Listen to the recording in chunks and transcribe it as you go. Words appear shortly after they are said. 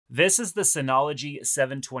This is the Synology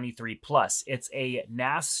 723 Plus. It's a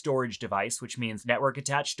NAS storage device, which means network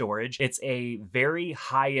attached storage. It's a very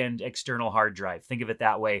high-end external hard drive. Think of it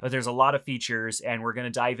that way. But there's a lot of features, and we're going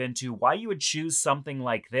to dive into why you would choose something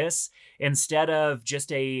like this instead of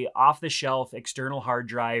just a off-the-shelf external hard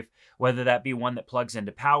drive, whether that be one that plugs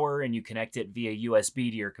into power and you connect it via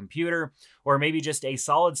USB to your computer, or maybe just a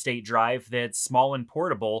solid-state drive that's small and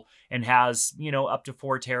portable and has, up to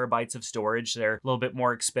 4 terabytes of storage. They're a little bit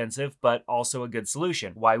more expensive, but also a good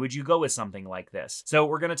solution. Why would you go with something like this? So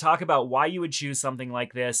we're going to talk about why you would choose something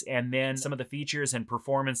like this, and then some of the features and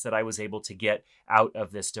performance that I was able to get out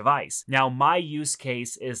of this device. Now, my use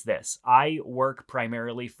case is this. I work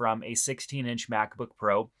primarily from a 16-inch MacBook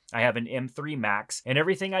Pro. I have an M3 Max, and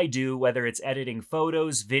everything I do, whether it's editing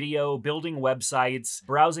photos, video, building websites,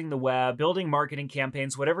 browsing the web, building marketing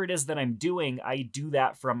campaigns, whatever it is that I'm doing, I do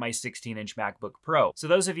that from my 16-inch MacBook Pro. So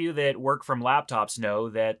those of you that work from laptops know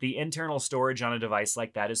that the internal storage on a device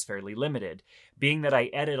like that is fairly limited. Being that I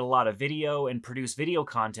edit a lot of video and produce video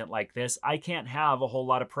content like this, I can't have a whole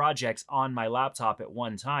lot of projects on my laptop at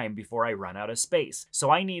one time before I run out of space. So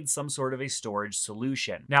I need some sort of a storage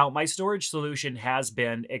solution. Now, my storage solution has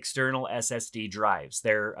been external SSD drives.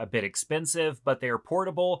 They're a bit expensive, but they're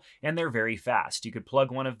portable and they're very fast. You could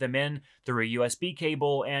plug one of them in through a USB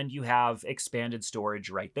cable and you have expanded storage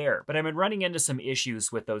right there. But I've been running into some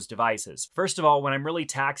issues with those devices. First of all, when I'm really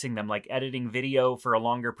taxing them, like editing video for a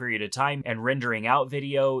longer period of time and rendering out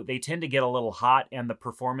video, they tend to get a little hot and the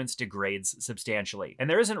performance degrades substantially. And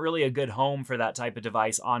there isn't really a good home for that type of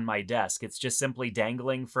device on my desk. It's just simply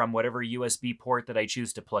dangling from whatever USB port that I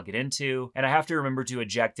choose to plug it into, and I have to remember to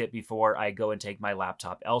eject it before I go and take my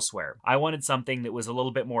laptop elsewhere. I wanted something that was a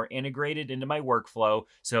little bit more integrated into my workflow,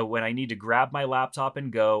 so when I need to grab my laptop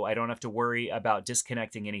and go, I don't have to worry about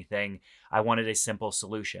disconnecting anything. I wanted a simple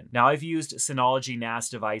solution. Now, I've used Synology NAS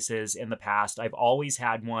devices in the past. I've always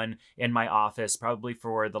had one in my office, probably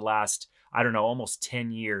for the last, almost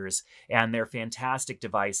 10 years, and they're fantastic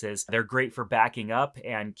devices. They're great for backing up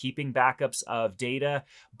and keeping backups of data,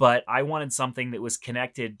 but I wanted something that was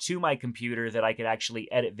connected to my computer that I could actually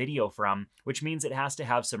edit video from, which means it has to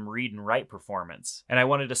have some read and write performance. And I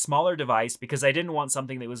wanted a smaller device because I didn't want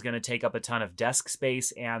something that was going to take up a ton of desk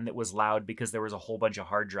space and that was loud because there was a whole bunch of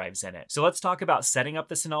hard drives in it. So let's talk about setting up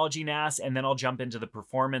the Synology NAS, and then I'll jump into the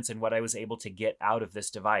performance and what I was able to get out of this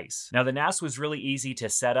device. Now, the NAS was really easy to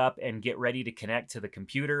set up and get ready to connect to the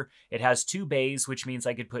computer. It has 2 bays, which means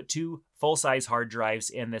I could put 2 full-size hard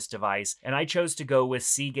drives in this device, and I chose to go with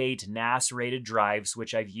Seagate NAS-rated drives,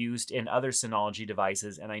 which I've used in other Synology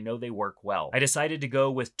devices, and I know they work well. I decided to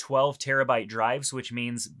go with 12 terabyte drives, which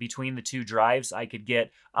means between the 2 drives, I could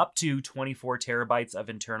get up to 24 terabytes of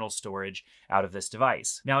internal storage out of this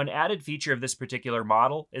device. Now, an added feature of this particular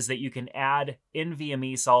model is that you can add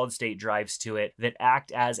NVMe solid-state drives to it that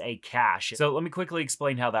act as a cache. So let me quickly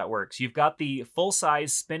explain how that works. You've got the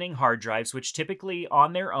full-size spinning hard drives, which typically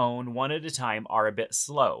on their own, one at a time, are a bit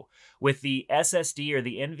slow. With the SSD or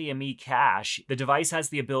the NVMe cache, the device has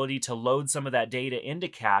the ability to load some of that data into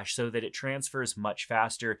cache so that it transfers much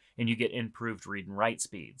faster and you get improved read and write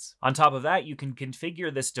speeds. On top of that, you can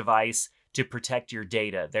configure this device to protect your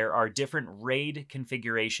data. There are different RAID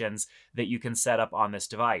configurations that you can set up on this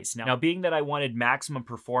device. Now, being that I wanted maximum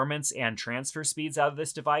performance and transfer speeds out of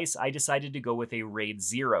this device, I decided to go with a RAID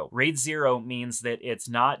 0. RAID 0 means that it's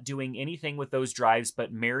not doing anything with those drives,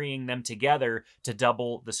 but marrying them together to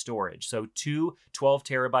double the storage. So 2 12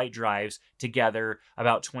 terabyte drives together,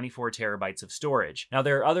 about 24 terabytes of storage. Now,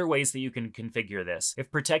 there are other ways that you can configure this.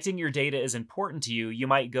 If protecting your data is important to you, you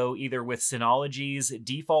might go either with Synology's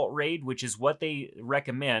default RAID, which is what they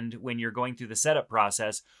recommend when you're going through the setup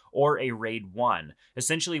process, or a RAID 1.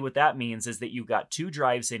 Essentially what that means is that you've got 2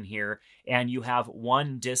 drives in here and you have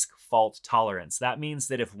 1 disk fault tolerance. That means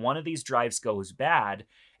that if one of these drives goes bad,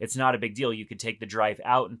 it's not a big deal. You could take the drive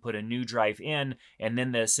out and put a new drive in, and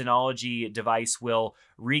then the Synology device will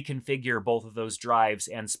reconfigure both of those drives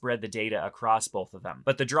and spread the data across both of them.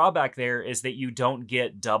 But the drawback there is that you don't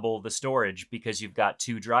get double the storage because you've got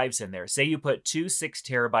 2 drives in there. Say you put 2 6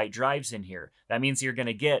 terabyte drives in here. That means you're going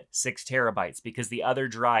to get 6 terabytes because the other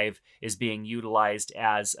drive is being utilized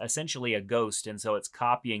as essentially a ghost, and so it's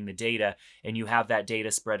copying the data, and you have that data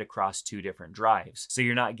spread across 2 different drives. So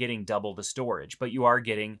you're not getting double the storage, but you are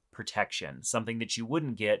getting protection, something that you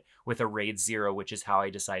wouldn't get with a RAID 0, which is how I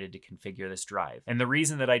decided to configure this drive. And the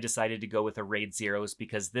reason that I decided to go with a RAID 0 is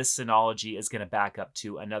because this Synology is going to back up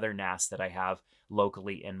to another NAS that I have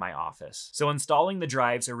locally in my office. So installing the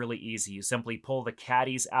drives are really easy. You simply pull the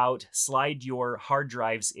caddies out, slide your hard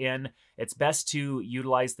drives in. It's best to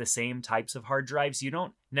utilize the same types of hard drives. You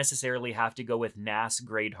don't necessarily have to go with NAS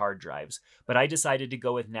grade hard drives, but I decided to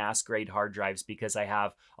go with NAS grade hard drives because I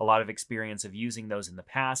have a lot of experience of using those in the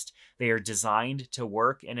past. They are designed to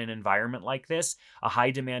work in an environment like this, a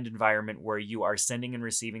high demand environment where you are sending and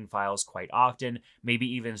receiving files quite often, maybe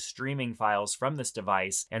even streaming files from this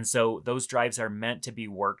device, and so those drives are meant to be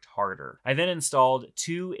worked harder. I then installed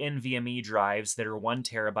 2 NVMe drives that are 1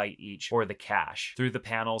 terabyte each for the cache through the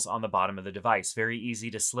panels on the bottom of the device. Very easy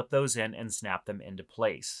to slip those in and snap them into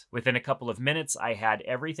place. Within a couple of minutes, I had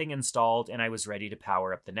everything installed and I was ready to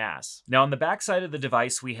power up the NAS. Now on the back side of the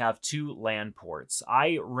device, we have 2 LAN ports.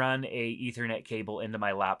 I run a Ethernet cable into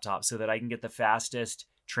my laptop so that I can get the fastest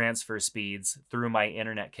transfer speeds through my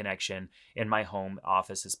internet connection in my home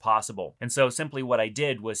office as possible. And so simply what I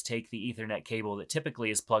did was take the Ethernet cable that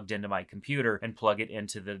typically is plugged into my computer and plug it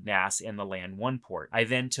into the NAS in the LAN 1 port. I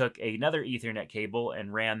then took another Ethernet cable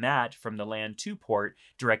and ran that from the LAN 2 port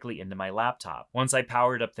directly into my laptop. Once I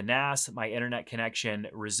powered up the NAS, my internet connection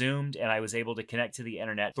resumed and I was able to connect to the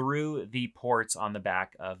internet through the ports on the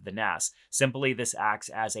back of the NAS. Simply, this acts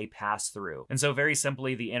as a pass-through. And so very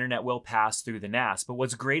simply, the internet will pass through the NAS. But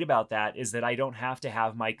what's great about that is that I don't have to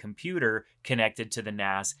have my computer connected to the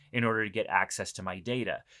NAS in order to get access to my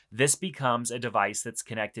data. This becomes a device that's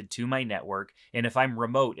connected to my network, and if I'm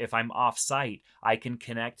remote, if I'm off-site, I can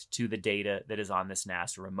connect to the data that is on this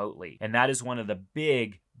NAS remotely. And that is one of the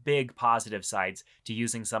big positive sides to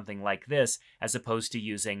using something like this as opposed to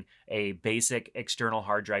using a basic external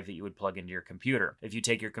hard drive that you would plug into your computer. If you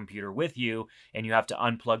take your computer with you and you have to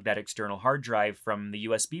unplug that external hard drive from the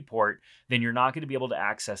USB port, then you're not going to be able to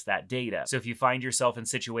access that data. So if you find yourself in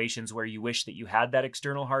situations where you wish that you had that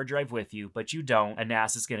external hard drive with you, but you don't, a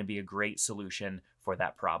NAS is going to be a great solution for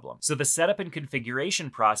that problem. So the setup and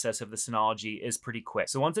configuration process of the Synology is pretty quick.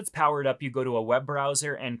 So once it's powered up, you go to a web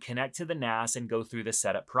browser and connect to the NAS and go through the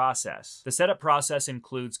setup process. The setup process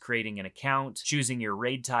includes creating an account, choosing your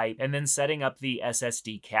RAID type, and then setting up the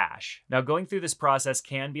SSD cache. Now going through this process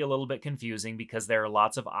can be a little bit confusing because there are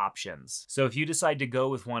lots of options. So if you decide to go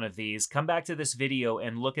with one of these, come back to this video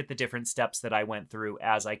and look at the different steps that I went through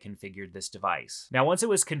as I configured this device. Now once it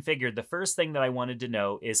was configured, the first thing that I wanted to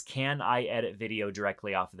know is, can I edit video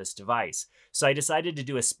directly off of this device? So I decided to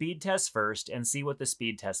do a speed test first and see what the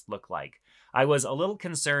speed test looked like. I was a little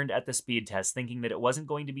concerned at the speed test, thinking that it wasn't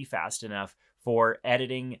going to be fast enough for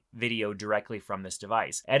editing video directly from this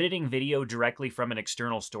device. Editing video directly from an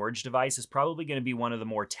external storage device is probably going to be one of the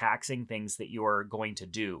more taxing things that you're going to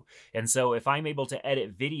do. And so if I'm able to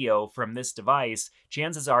edit video from this device,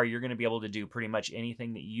 chances are you're going to be able to do pretty much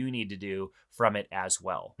anything that you need to do from it as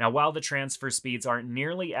well. Now, while the transfer speeds aren't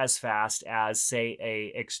nearly as fast as, say,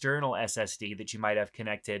 a external SSD that you might have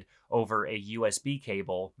connected over a USB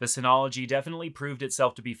cable, the Synology definitely proved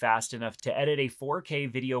itself to be fast enough to edit a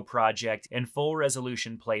 4K video project in full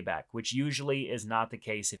resolution playback, which usually is not the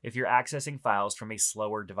case if you're accessing files from a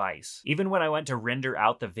slower device. Even when I went to render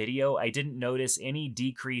out the video, I didn't notice any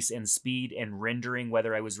decrease in speed in rendering,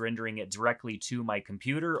 whether I was rendering it directly to my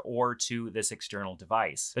computer or to this external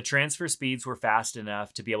device. The transfer speeds were fast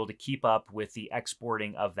enough to be able to keep up with the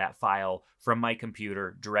exporting of that file from my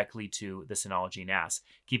computer directly to the Synology NAS,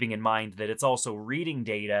 keeping in mind that it's also reading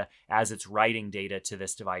data as it's writing data to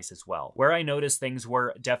this device as well. Where I noticed things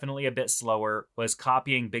were definitely a bit slower was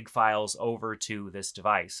copying big files over to this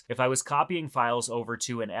device. If I was copying files over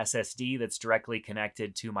to an SSD that's directly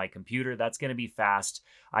connected to my computer, that's going to be fast.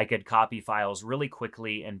 I could copy files really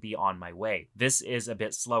quickly and be on my way. This is a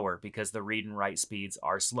bit slower because the read and write speeds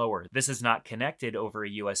are slower. This is not connected over a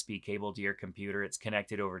USB cable to your computer. It's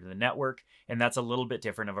connected over to the network, and that's a little bit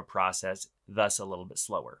different of a process, thus a little bit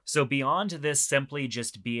slower. So beyond this simply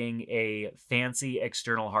just being a fancy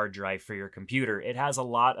external hard drive for your computer, it has a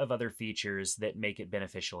lot of other features that make it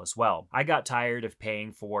beneficial as well. I got tired of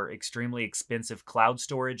paying for extremely expensive cloud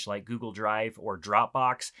storage like Google Drive or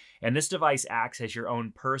Dropbox, and this device acts as your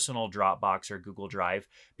own personal Dropbox or Google Drive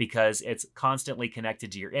because it's constantly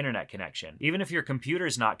connected to your internet connection. Even if your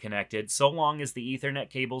computer's not connected, so long as the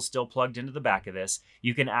Ethernet cable's still plugged into the back of this,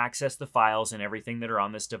 you can access the files and everything that are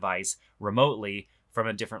on this device remotely from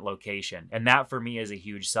a different location. And that for me is a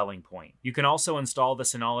huge selling point. You can also install the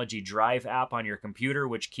Synology Drive app on your computer,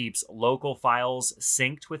 which keeps local files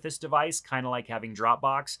synced with this device, kind of like having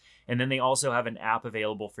Dropbox. And then they also have an app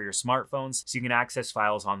available for your smartphones, so you can access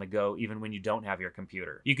files on the go even when you don't have your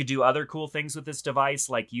computer. You could do other cool things with this device,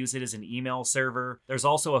 like use it as an email server. There's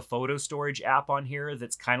also a photo storage app on here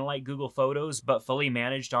that's kind of like Google Photos, but fully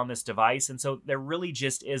managed on this device. And so there really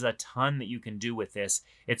just is a ton that you can do with this.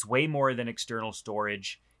 It's way more than external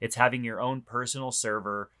storage. It's having your own personal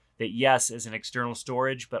server that, yes, is an external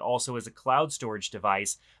storage, but also is a cloud storage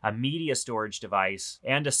device, a media storage device,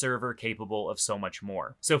 and a server capable of so much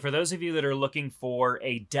more. So for those of you that are looking for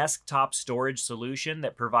a desktop storage solution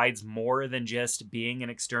that provides more than just being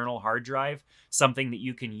an external hard drive, something that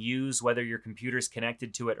you can use whether your computer's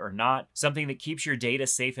connected to it or not, something that keeps your data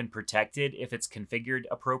safe and protected if it's configured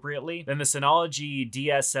appropriately, then the Synology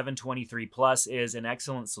DS723 Plus is an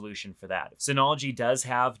excellent solution for that. Synology does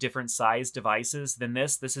have different size devices than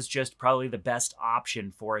this. This is just probably the best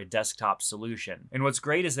option for a desktop solution. And what's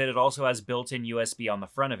great is that it also has built-in USB on the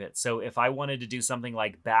front of it. So if I wanted to do something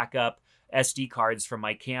like backup SD cards from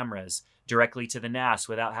my cameras directly to the NAS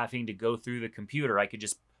without having to go through the computer, I could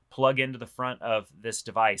just plug into the front of this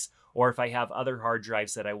device. Or if I have other hard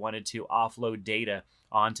drives that I wanted to offload data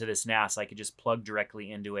onto this NAS, I could just plug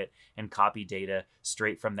directly into it and copy data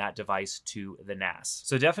straight from that device to the NAS.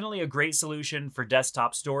 So definitely a great solution for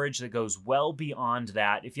desktop storage that goes well beyond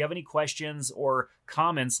that. If you have any questions or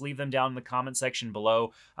comments, leave them down in the comment section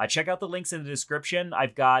below. Check out the links in the description.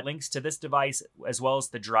 I've got links to this device as well as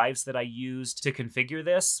the drives that I used to configure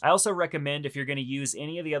this. I also recommend, if you're going to use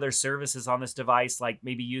any of the other services on this device, like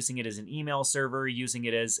maybe using it as an email server, using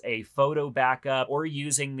it as a photo backup, or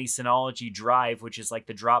using the Synology Drive, which is like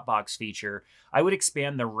the Dropbox feature, I would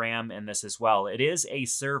expand the RAM in this as well. It is a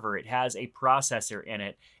server. It has a processor in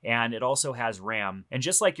it, and it also has RAM. And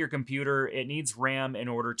just like your computer, it needs RAM in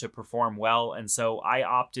order to perform well. And so I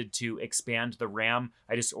opted to expand the RAM.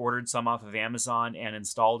 I just ordered some off of Amazon and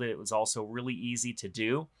installed it. It was also really easy to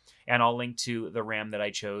do. And I'll link to the RAM that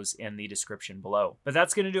I chose in the description below. But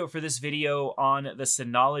that's going to do it for this video on the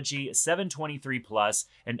Synology 723 Plus,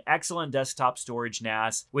 an excellent desktop storage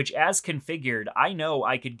NAS, which as configured, I know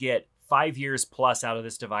I could get 5 years plus out of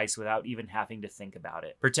this device without even having to think about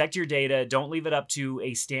it. Protect your data. Don't leave it up to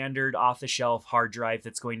a standard off-the-shelf hard drive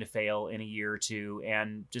that's going to fail in a year or two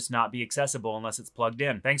and just not be accessible unless it's plugged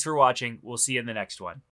in. Thanks for watching. We'll see you in the next one.